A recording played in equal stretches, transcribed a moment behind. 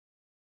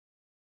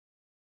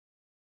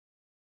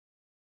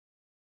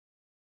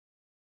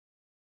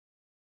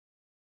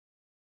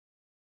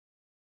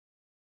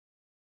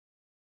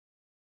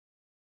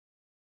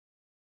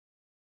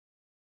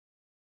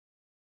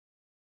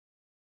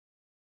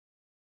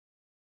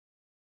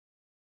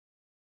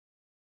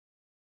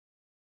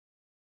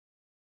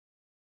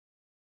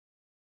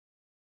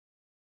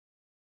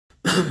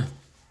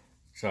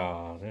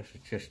So this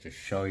is just to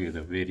show you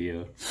the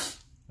video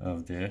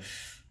of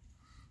this.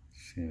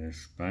 See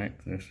this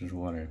bike? This is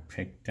what I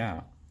picked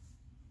out.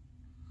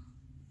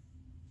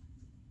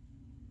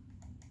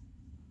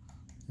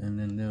 And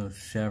then there were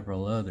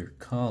several other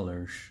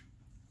colors,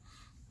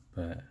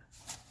 but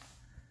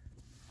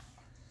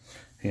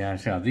yeah,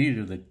 so these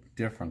are the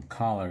different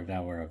colors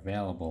that were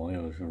available. It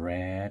was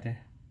red.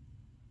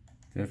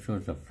 This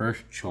was the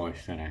first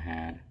choice that I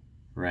had,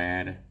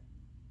 red.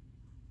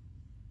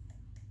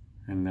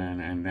 And then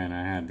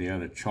I had the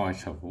other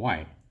choice of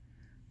white.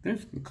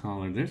 This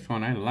color, this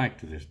one, I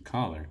liked this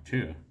color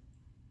too.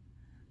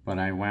 But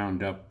I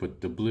wound up with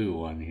the blue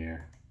one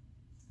here.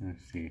 Let's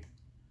see.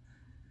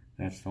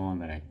 That's the one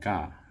that I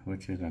got,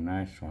 which is a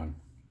nice one.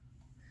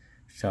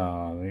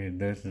 So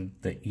this is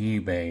the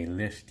eBay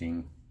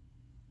listing.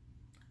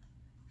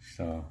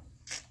 So,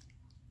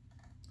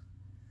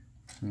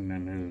 and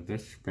then there's the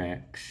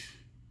specs.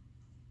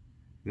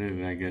 This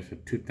is, I guess, a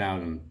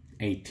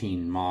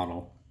 2018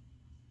 model.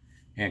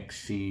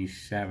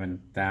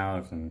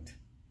 XC7000.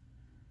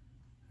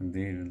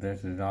 And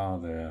this is all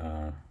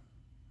the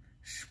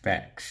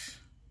specs.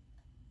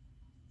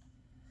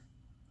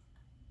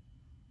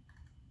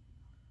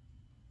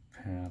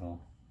 Pedal.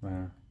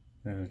 Well,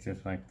 this is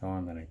just like the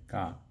one that I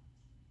got.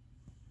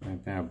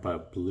 Right there,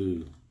 but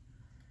blue.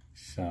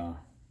 So.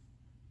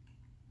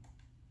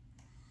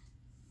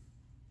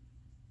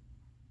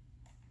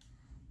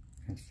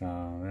 And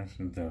so this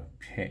is the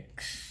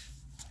pics.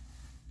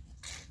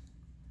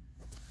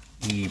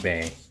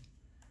 eBay.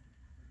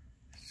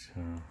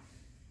 So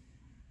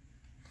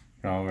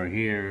over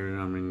here,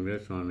 I mean,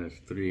 this one is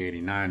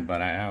 $389,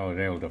 but I was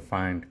able to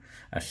find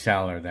a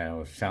seller that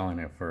was selling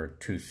it for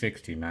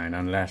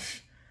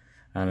 $269,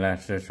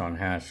 unless this one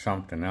has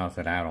something else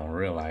that I don't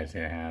realize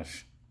it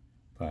has.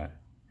 But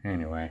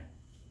anyway,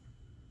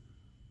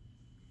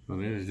 so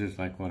this is just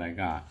like what I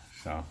got.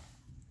 So,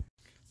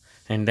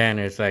 and then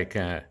it's like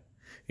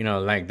you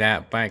know, like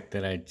that bike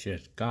that I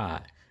just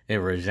got, it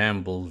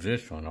resembles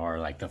this one, or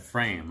like the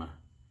frame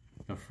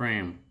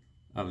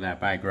of that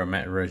bike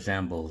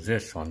resembles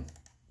this one.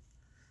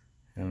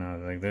 And I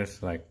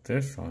was like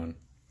this one.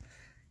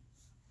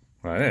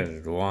 Well, this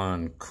is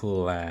one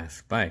cool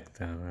ass bike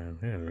though, man.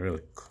 This is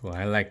really cool.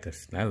 I like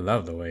this. I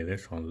love the way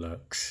this one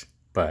looks.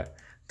 But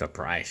the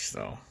price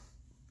though.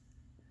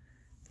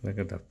 Look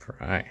at the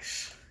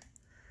price.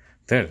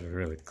 This is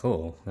really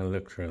cool. It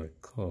looks really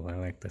cool. I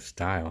like the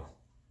style.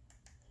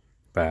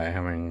 But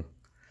I mean,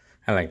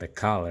 I like the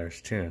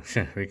colors too.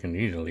 We can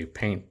easily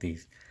paint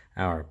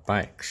our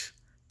bikes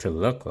to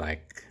look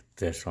like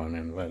this one.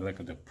 And but look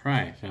at the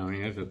price. I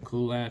mean, it's a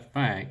cool ass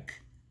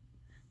bike,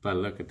 but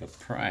look at the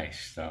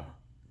price though.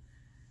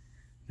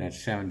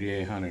 That's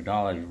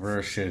 $7,800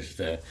 versus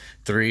the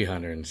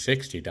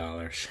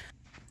 $360.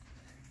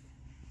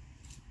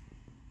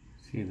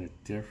 See the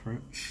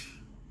difference?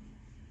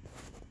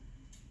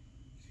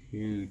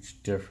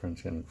 Huge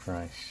difference in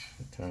price,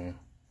 I tell you.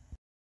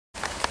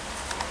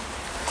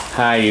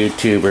 Hi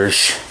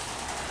YouTubers.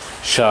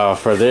 So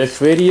for this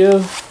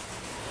video,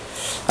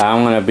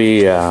 I'm gonna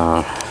be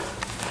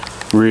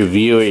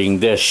reviewing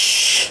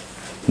this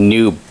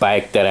new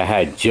bike that I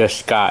had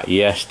just got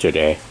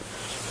yesterday.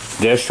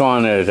 This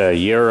one is a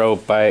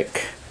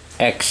Eurobike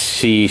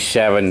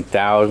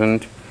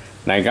XC7000,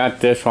 and I got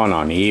this one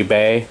on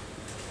eBay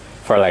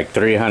for like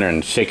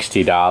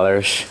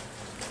 $360.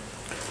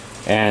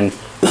 And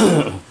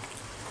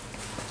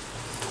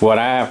what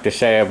I have to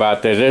say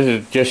about this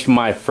is just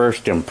my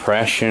first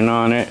impression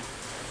on it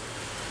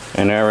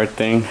and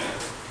everything.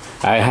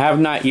 I have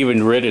not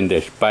even ridden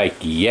this bike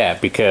yet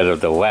because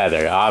of the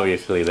weather.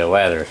 Obviously the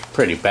weather is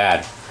pretty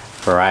bad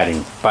for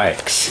riding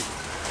bikes.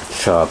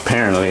 So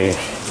apparently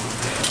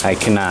I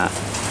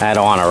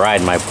don't want to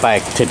ride my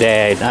bike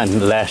today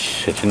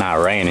unless it's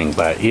not raining,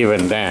 but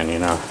even then, you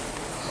know.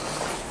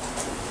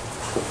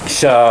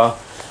 So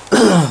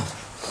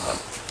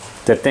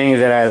the things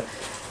that I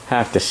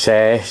have to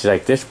say is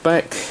like this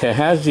bike, it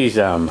has these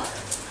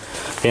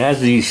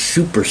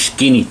super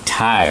skinny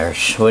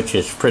tires, which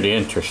is pretty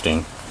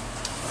interesting.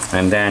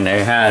 And then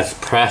it has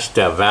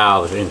presta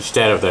valves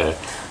instead of the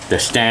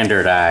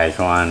standardized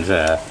ones.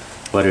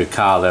 What do we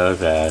call those?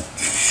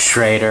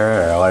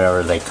 Schrader or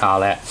whatever they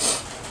call that.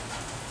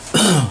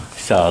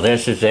 So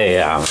this is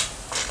a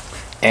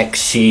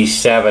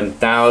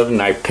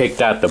XC7000. I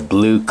picked out the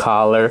blue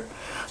collar.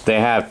 They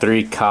have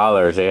 3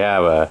 collars. They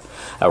have a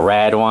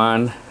red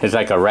one. It's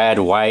like a red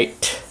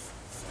white,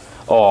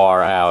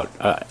 or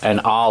an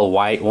all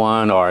white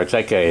one, or it's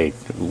like a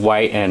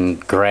white and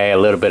gray, a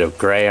little bit of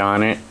gray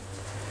on it.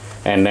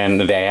 And then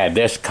they had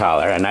this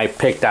color, and I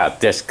picked out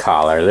this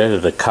color. This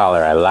is the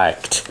color I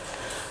liked.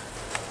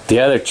 The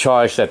other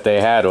choice that they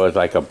had was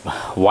like a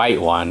white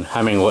one.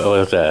 I mean, it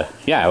was a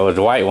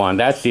white one.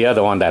 That's the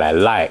other one that I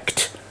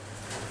liked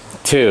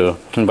too,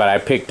 but I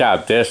picked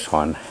out this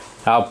one.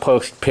 I'll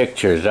post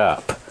pictures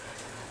up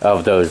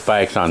of those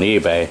bikes on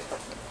eBay.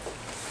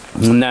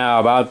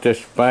 Now about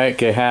this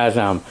bike, it has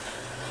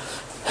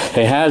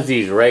it has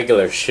these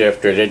regular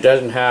shifters. It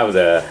doesn't have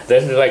the,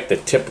 this is like the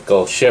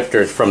typical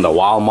shifters from the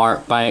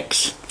Walmart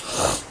bikes.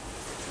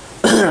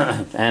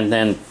 And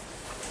then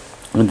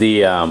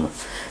the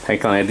I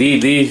call it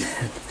these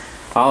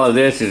all of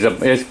this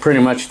is pretty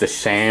much the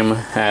same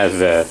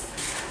as a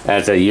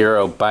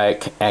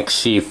Eurobike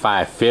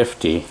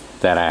XC550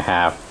 that I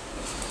have.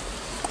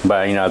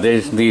 But you know,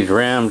 these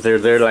rims,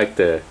 they're like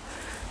the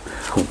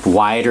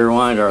wider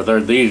ones,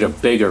 or these are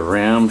bigger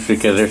rims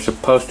because they're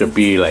supposed to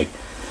be like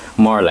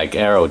more like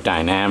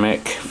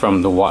aerodynamic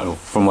from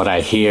what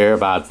I hear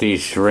about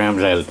these rims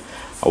that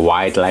are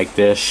wide like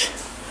this.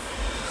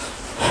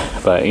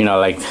 But you know,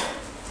 like,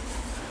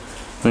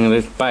 I mean,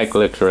 this bike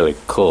looks really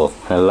cool.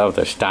 I love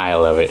the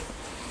style of it.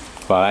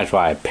 Well, that's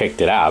why I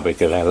picked it out,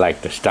 because I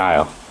like the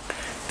style.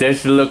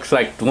 This looks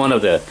like one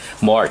of the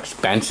more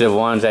expensive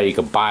ones that you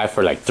could buy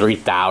for like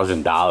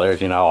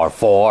 $3,000, you know, or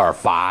 $4 or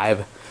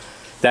 $5.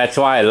 That's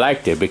why I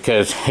liked it,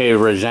 because it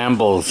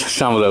resembles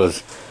some of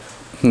those,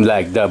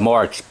 like the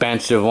more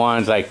expensive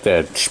ones, like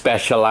the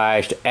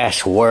Specialized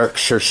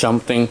S-Works or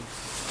something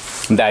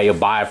that you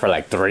buy for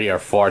like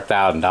 $3,000 or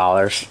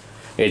 $4,000.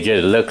 It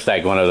just looks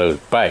like one of those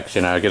bikes,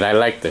 you know, because I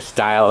like the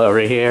style over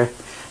here.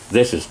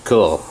 This is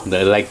cool.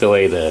 I like the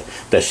way the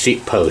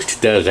seat post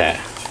does that.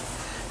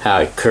 How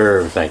it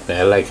curves like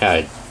that. I like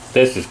how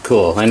this is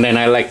cool. And then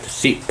I like the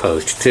seat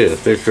post too.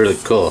 It's really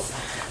cool.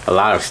 A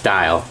lot of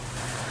style.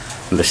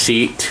 And the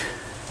seat.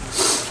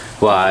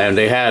 Well, and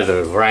they have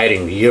the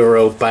writing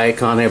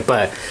Eurobike on it,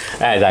 but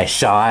as I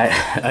saw it,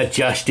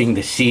 adjusting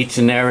the seats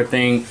and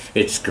everything,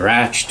 it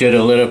scratched it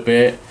a little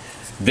bit.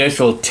 This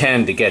will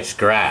tend to get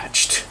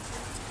scratched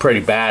pretty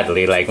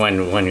badly, like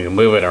when you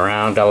move it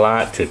around a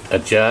lot to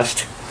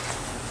adjust.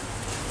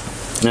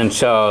 And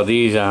so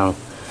these it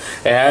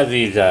has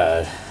these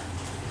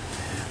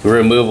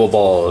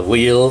removable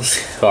wheels,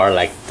 or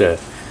like the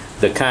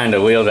kind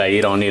of wheel that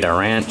you don't need a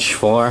wrench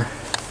for.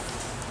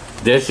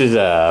 This is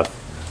a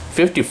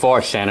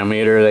 54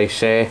 centimeter, they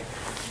say,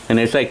 and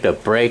it's like the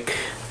brake,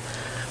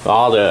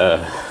 all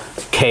the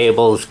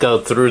cables go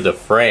through the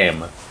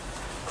frame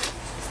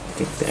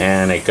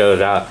and it goes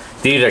out.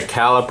 These are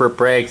caliper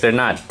brakes, they're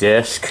not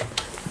disc,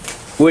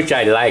 which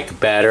I like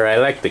better. I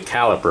like the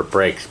caliper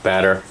brakes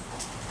better.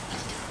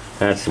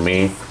 That's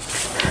me.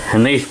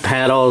 And these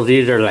pedals,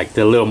 these are like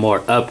the little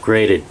more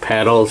upgraded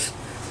pedals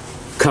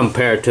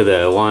compared to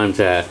the ones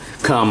that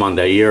come on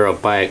the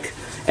Eurobike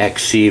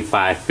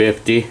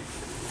XC550.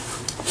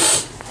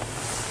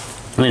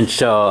 And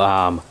so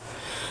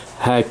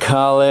I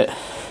call it,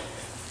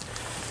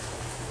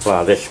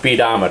 well, the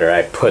speedometer,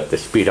 I put the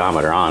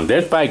speedometer on.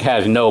 This bike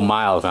has no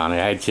miles on it.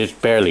 I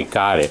just barely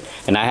got it,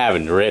 and I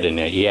haven't ridden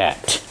it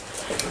yet.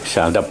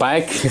 So the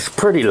bike is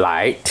pretty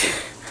light,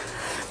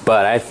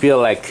 but I feel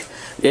like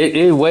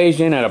it weighs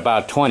in at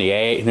about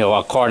 28, you know,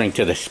 according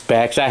to the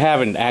specs. I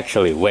haven't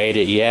actually weighed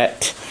it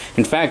yet.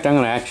 In fact, I'm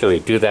going to actually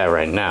do that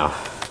right now.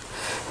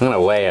 I'm going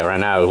to weigh it right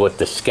now with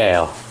the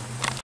scale.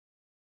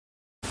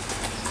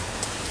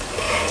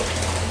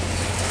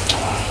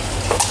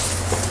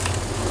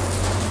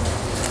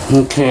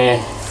 Okay,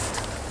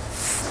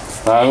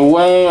 I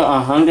weigh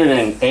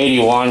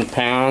 181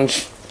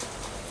 pounds.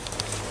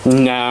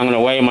 Now I'm going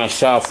to weigh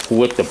myself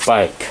with the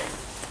bike.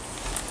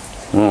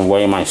 I'm going to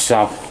weigh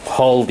myself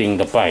holding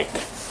the bike.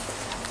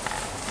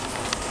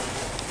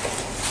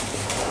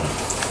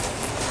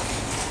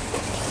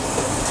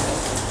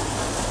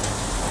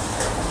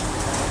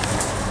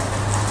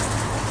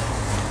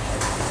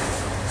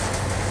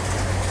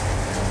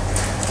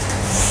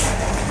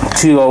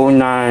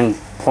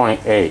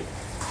 $209.8.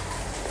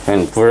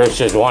 And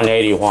versus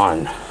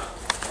 181.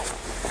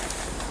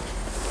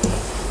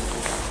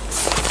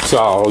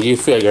 So you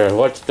figure,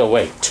 what's the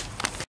weight?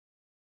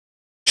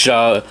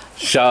 So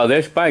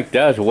this bike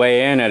does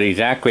weigh in at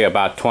exactly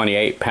about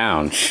 28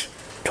 pounds.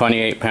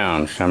 28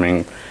 pounds. I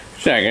mean,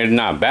 it's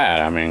not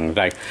bad. I mean,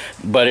 like,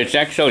 but it's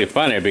actually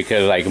funny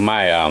because like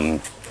my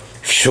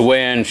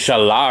Schwinn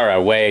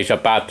Solara weighs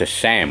about the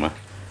same.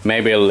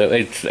 Maybe a little.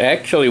 It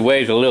actually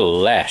weighs a little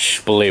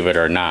less, believe it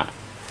or not.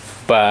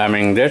 But I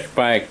mean, this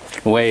bike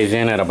weighs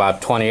in at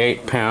about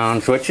 28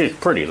 pounds, which is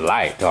pretty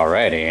light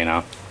already, you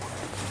know.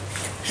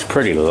 It's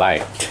pretty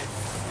light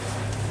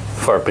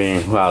for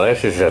being, well,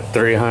 this is a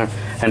 300,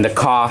 and the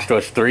cost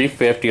was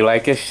 $350,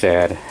 like I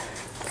said,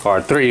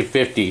 or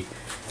 $359.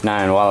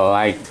 Well,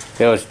 it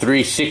was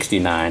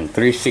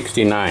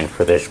 $369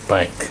 for this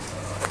bike.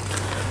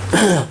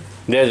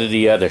 This is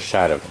the other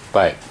side of the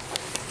bike.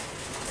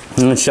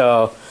 And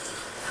so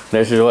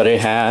this is what it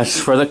has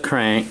for the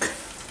crank.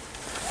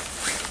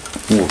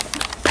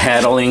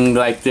 Pedaling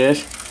like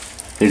this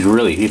is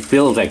really, it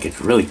feels like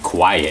it's really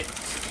quiet.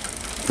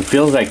 It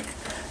feels like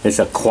it's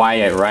a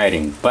quiet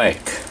riding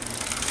bike.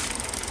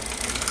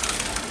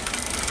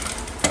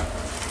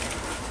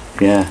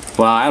 Yeah,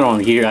 well, I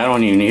don't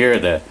even hear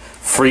the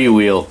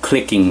freewheel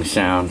clicking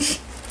sounds.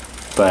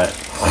 But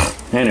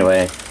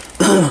anyway,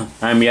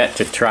 I'm yet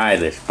to try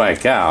this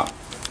bike out.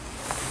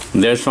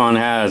 This one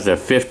has a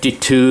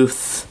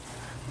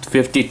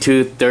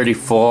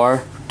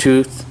 52-34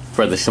 tooth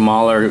for the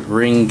smaller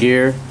ring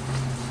gear,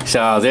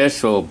 So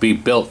this will be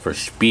built for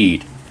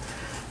speed.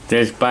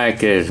 This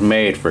bike is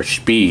made for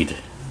speed,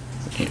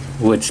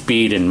 with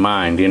speed in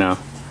mind, you know.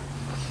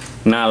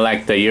 Not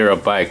like the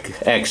Eurobike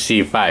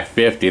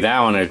XC550.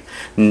 That one is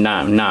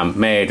not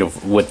made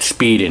with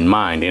speed in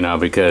mind, you know,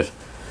 because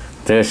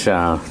this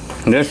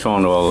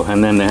one will,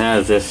 and then it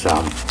has this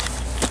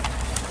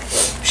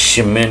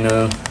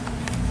Shimano.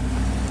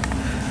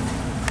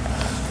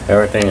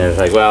 Everything is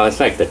like, well, it's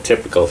like the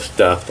typical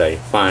stuff that you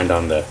find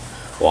on the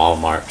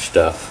Walmart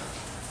stuff.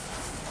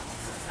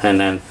 And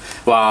then,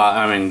 well,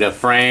 I mean, the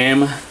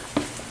frame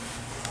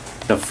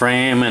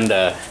and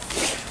the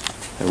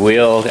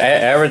wheels,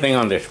 everything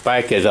on this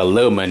bike is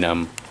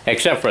aluminum,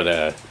 except for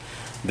the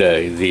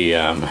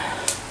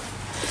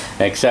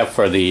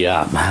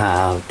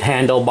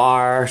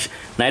handlebars,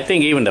 and I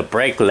think even the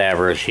brake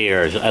levers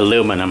here is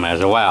aluminum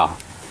as well.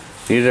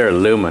 These are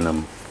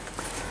aluminum,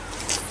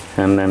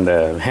 and then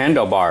the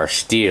handlebar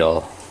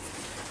steel.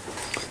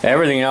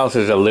 Everything else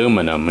is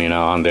aluminum, you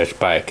know, on this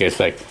bike. It's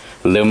like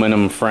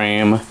aluminum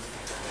frame,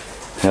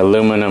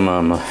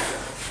 aluminum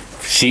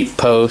seat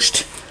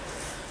post,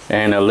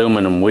 and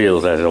aluminum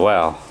wheels as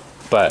well.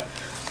 But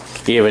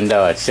even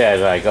though it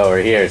says, like over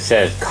here, it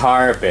says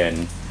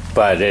carbon,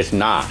 but it's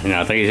not, you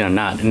know, these are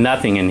not,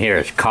 nothing in here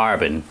is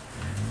carbon.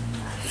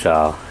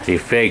 So you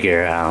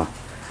figure how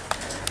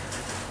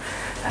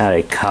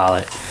they call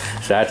it.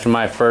 So that's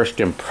my first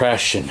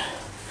impression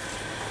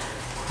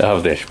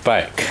of this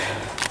bike.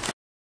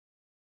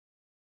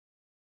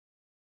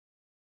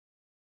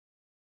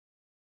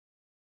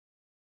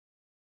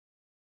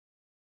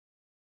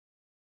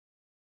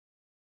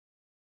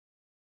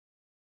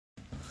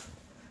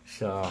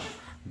 So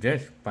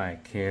this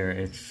bike here,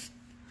 it's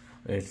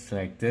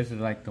like, this is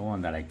like the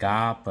one that I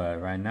got,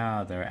 but right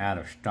now they're out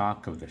of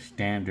stock of the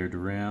standard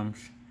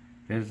rims.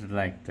 This is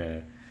like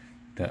the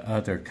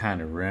other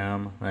kind of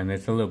rim, and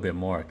it's a little bit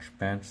more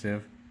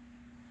expensive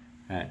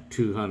at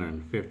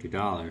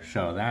 $250.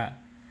 So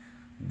that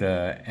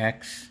the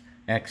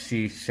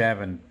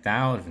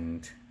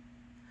XC7000,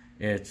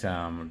 it's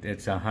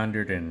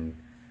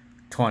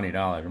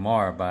 $120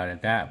 more,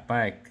 but that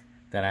bike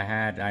that I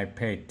had, I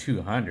paid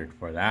 $200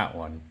 for that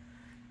one.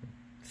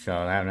 So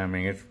that, I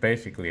mean, it's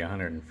basically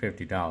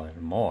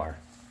 $150 more.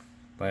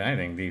 But I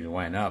think these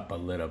went up a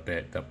little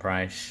bit, the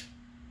price.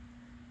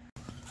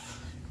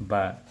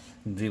 But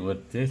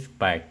with this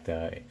bike,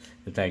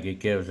 it's like it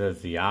gives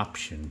us the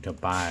option to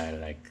buy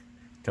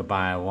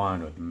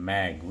one with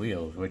mag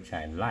wheels, which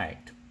I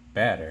liked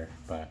better,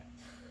 but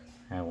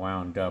I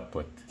wound up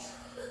with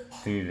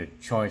the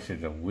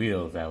choices of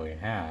wheels that we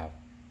have.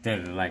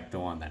 This is like the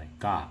one that I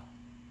got.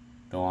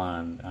 The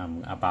one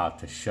I'm about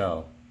to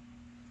show.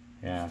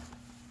 Yeah.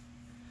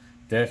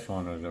 This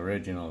one was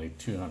originally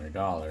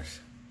 $200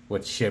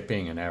 with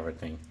shipping and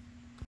everything.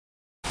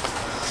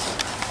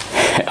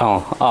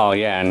 Oh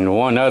yeah, and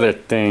one other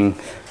thing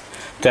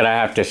that I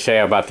have to say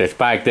about this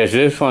bike is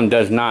this one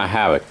does not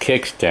have a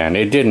kickstand.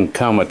 It didn't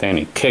come with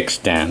any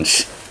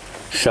kickstands.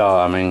 So,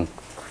 I mean,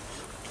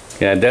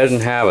 yeah, it doesn't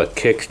have a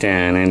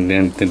kickstand,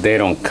 and they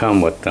don't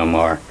come with them,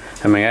 or,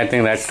 I mean, I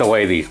think that's the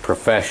way these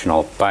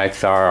professional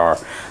bikes are, or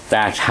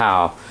that's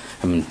how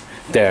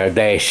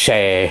they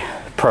say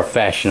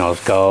professionals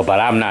go, but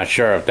I'm not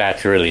sure if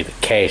that's really the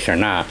case or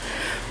not.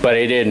 But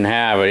it didn't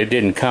have it. It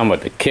didn't come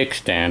with a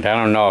kickstand. I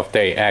don't know if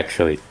they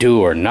actually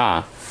do or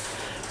not.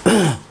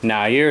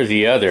 Now here's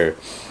the other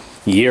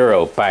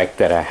Euro bike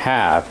that I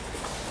have.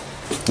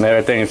 And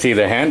everything, see,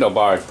 the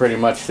handlebar is pretty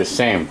much the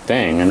same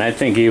thing, and I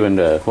think even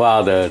these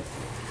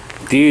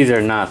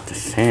are not the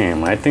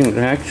same. I think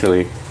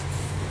actually,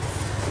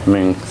 I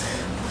mean,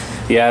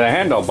 yeah, the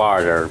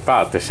handlebars are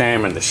about the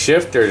same, and the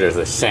shifters are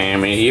the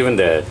same, and even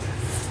the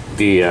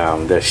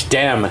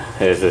stem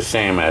is the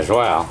same as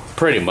well,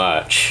 pretty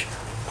much.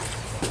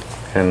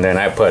 And then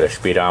I put a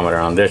speedometer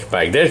on this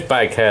bike. This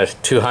bike has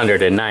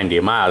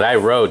 290 miles. I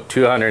rode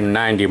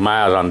 290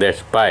 miles on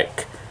this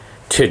bike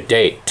to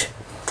date.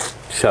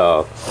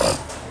 So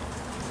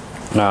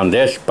on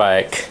this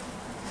bike,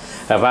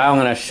 if I'm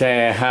gonna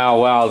say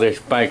how well this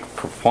bike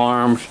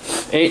performs,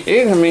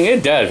 I mean,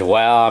 it does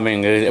well. I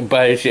mean,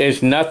 but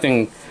it's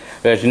nothing.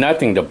 There's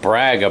nothing to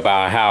brag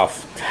about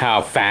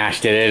how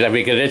fast it is,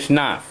 because it's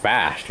not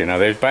fast. You know,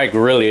 this bike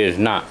really is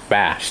not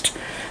fast.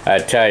 I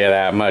tell you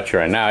that much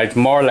right now. It's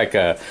more like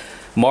a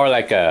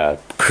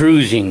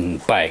cruising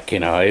bike. You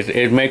know,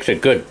 it makes a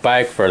good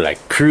bike for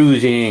like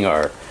cruising,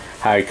 or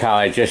how you call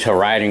it, just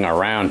riding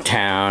around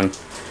town.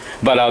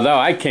 But although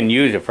I can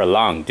use it for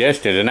long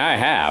distance, and I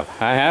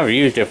have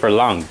used it for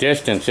long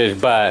distances,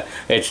 but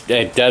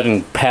it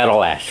doesn't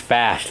pedal as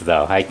fast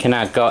though. I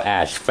cannot go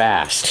as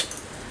fast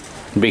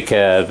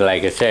because,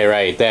 like I say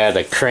right there,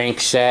 the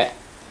crankset,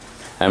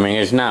 I mean,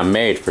 it's not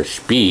made for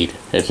speed.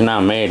 It's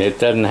not made. It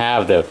doesn't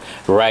have the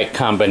right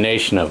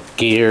combination of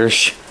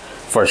gears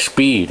for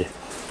speed.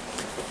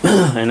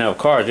 And of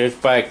course, this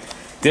bike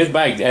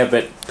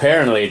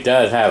apparently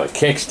does have a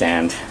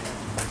kickstand.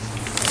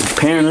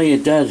 Apparently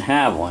it does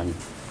have one.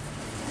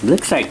 It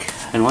looks like,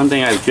 and one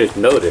thing I've just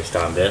noticed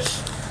on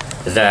this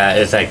is that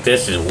it's like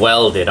this is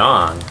welded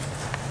on.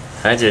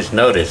 I just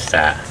noticed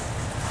that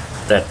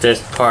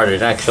this part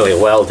is actually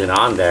welded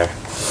on there.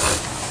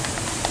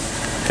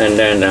 And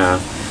then,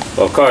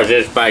 of course,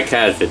 this bike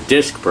has the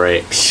disc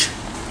brakes.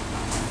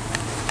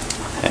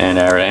 And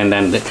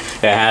then it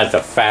has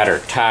the fatter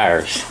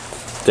tires.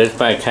 This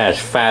bike has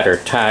fatter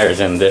tires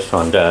than this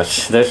one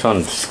does. This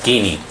one's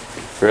skinny,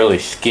 really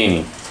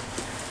skinny.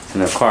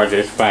 And of course,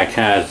 this bike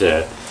has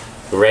the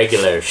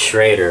regular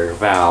Schrader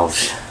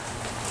valves,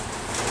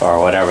 or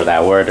whatever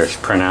that word is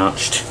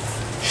pronounced.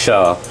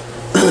 So,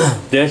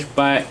 this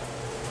bike,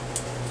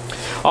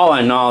 all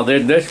in all,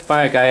 this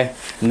bike I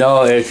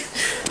know is,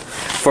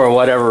 for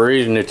whatever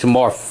reason, it's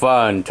more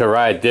fun to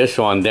ride this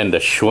one than the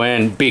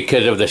Schwinn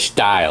because of the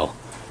style.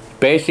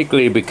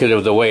 Basically because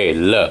of the way it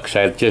looks.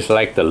 I just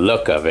like the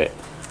look of it.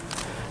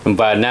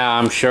 But now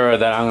I'm sure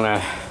that I'm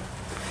gonna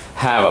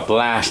have a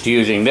blast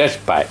using this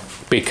bike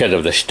because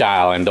of the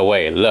style and the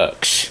way it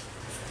looks.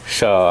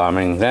 So I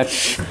mean,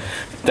 that's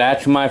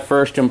my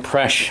first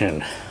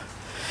impression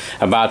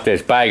about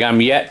this bike.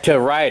 I'm yet to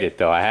ride it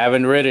though. I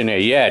haven't ridden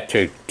it yet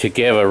to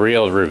give a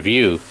real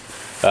review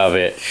of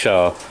it.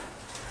 So,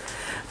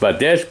 but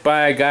this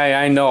bike,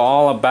 I know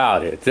all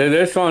about it.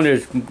 This one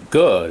is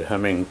good. I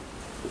mean,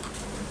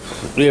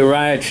 it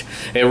rides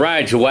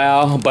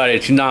well, but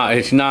it's not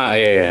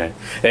a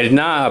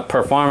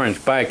performance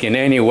bike in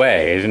any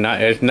way.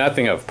 It's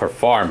nothing of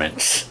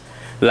performance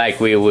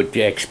like we would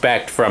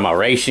expect from a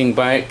racing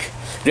bike.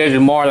 This is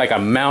more like a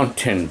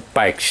mountain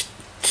bike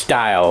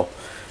style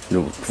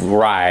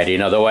ride, you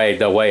know, the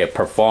way it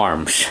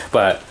performs.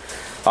 But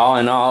all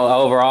in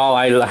all, overall,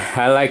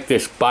 I like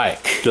this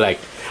bike. Like,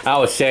 I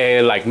would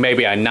say like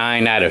maybe a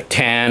 9 out of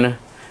 10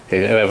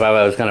 if I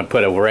was gonna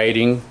put a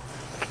rating.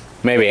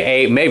 Maybe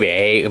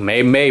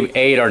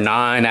 8 or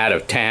 9 out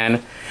of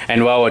 10.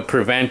 And what would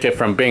prevent it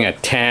from being a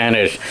 10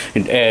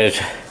 is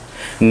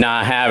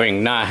not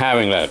having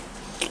a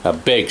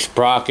big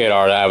sprocket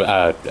or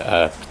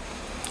a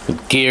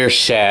gear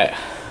set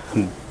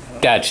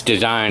that's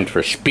designed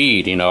for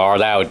speed, you know, or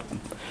that would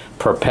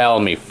propel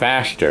me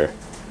faster.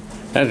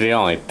 That's the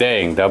only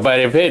thing though.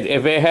 But if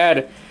it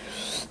had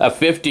a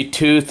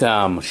 50-tooth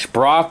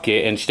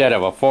sprocket instead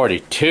of a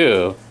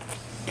 42,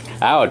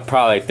 I would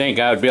probably think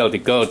I would be able to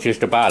go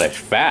just about as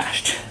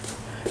fast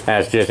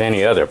as just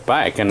any other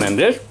bike. And then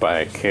this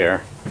bike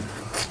here,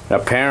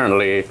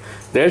 apparently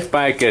this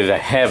bike is a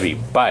heavy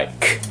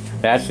bike.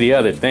 That's the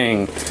other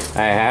thing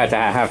I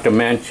have to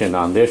mention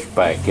on this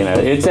bike. You know,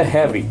 it's a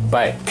heavy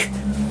bike.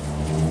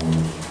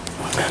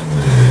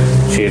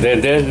 See,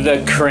 this is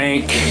the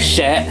crank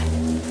set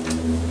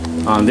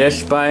on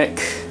this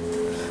bike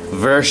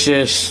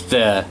versus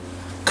the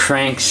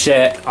crank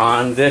set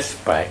on this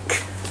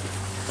bike.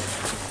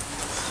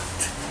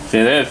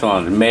 See, this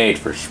one's made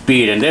for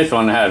speed, and this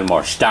one has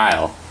more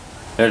style.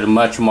 There's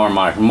much more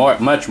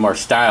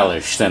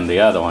stylish than the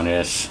other one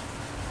is.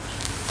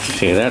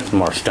 See, that's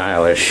more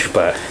stylish,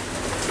 but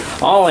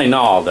all in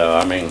all, though,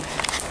 I mean,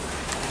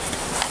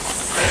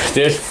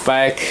 this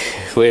bike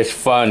is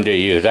fun to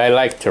use. I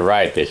like to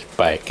ride this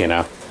bike, you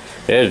know.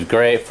 It's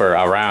great for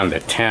around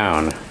the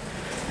town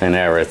and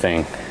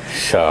everything.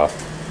 So,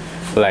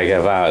 like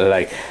if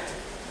I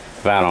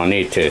don't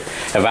need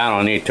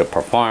to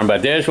perform.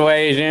 But this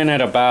weighs in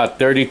at about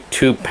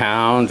 32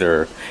 pounds,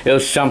 or it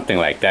was something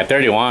like that,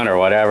 31 or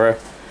whatever.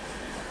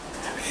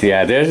 So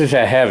yeah, this is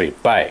a heavy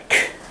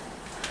bike.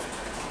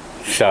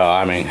 So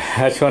I mean,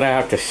 that's what I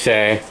have to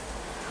say.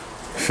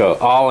 So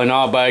all in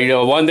all, but you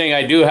know, one thing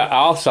I do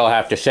also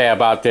have to say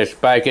about this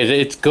bike is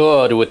it's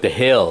good with the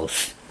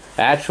hills.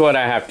 That's what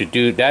I have to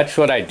do. That's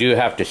what I do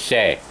have to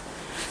say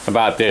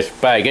about this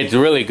bike. It's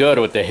really good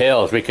with the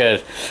hills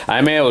because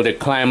I'm able to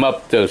climb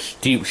up those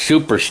steep,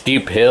 super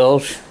steep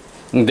hills.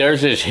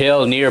 There's this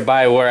hill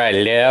nearby where I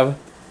live,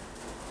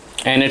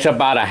 and it's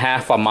about a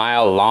 ½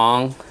 mile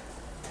long,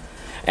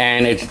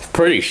 and it's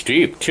pretty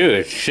steep too.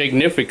 It's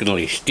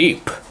significantly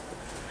steep,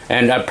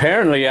 and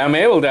apparently I'm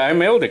able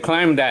to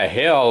climb that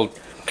hill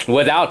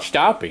without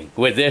stopping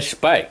with this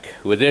bike.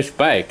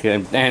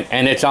 And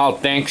it's all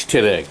thanks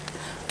to the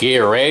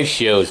gear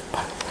ratios.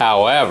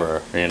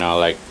 However, you know,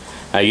 like,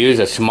 I use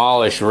the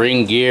smallest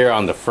ring gear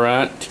on the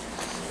front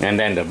and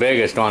then the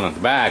biggest one on the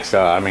back.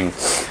 So I mean,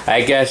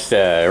 I guess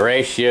the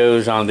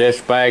ratios on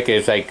this bike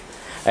is like,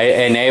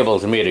 it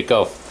enables me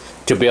to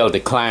be able to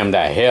climb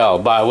that hill.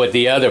 But with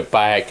the other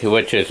bike,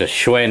 which is a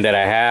Schwinn that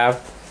I have,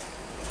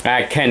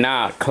 I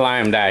cannot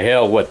climb that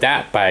hill with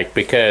that bike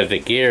because the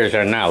gears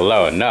are not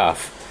low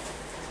enough.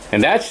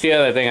 And that's the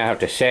other thing I have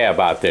to say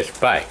about this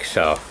bike.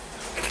 So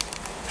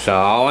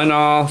all in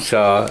all,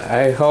 so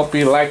I hope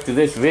you liked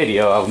this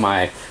video of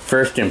my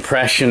first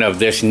impression of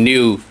this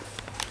new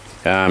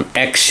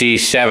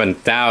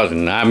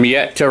XC7000. I'm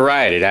yet to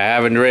ride it. I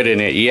haven't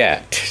ridden it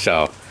yet.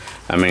 So,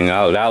 I mean,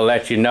 I'll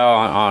let you know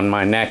on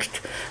my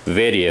next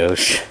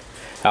videos.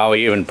 I'll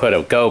even put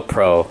a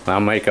GoPro. I'll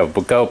make a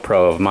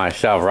GoPro of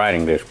myself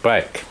riding this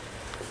bike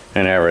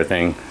and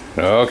everything.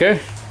 Okay.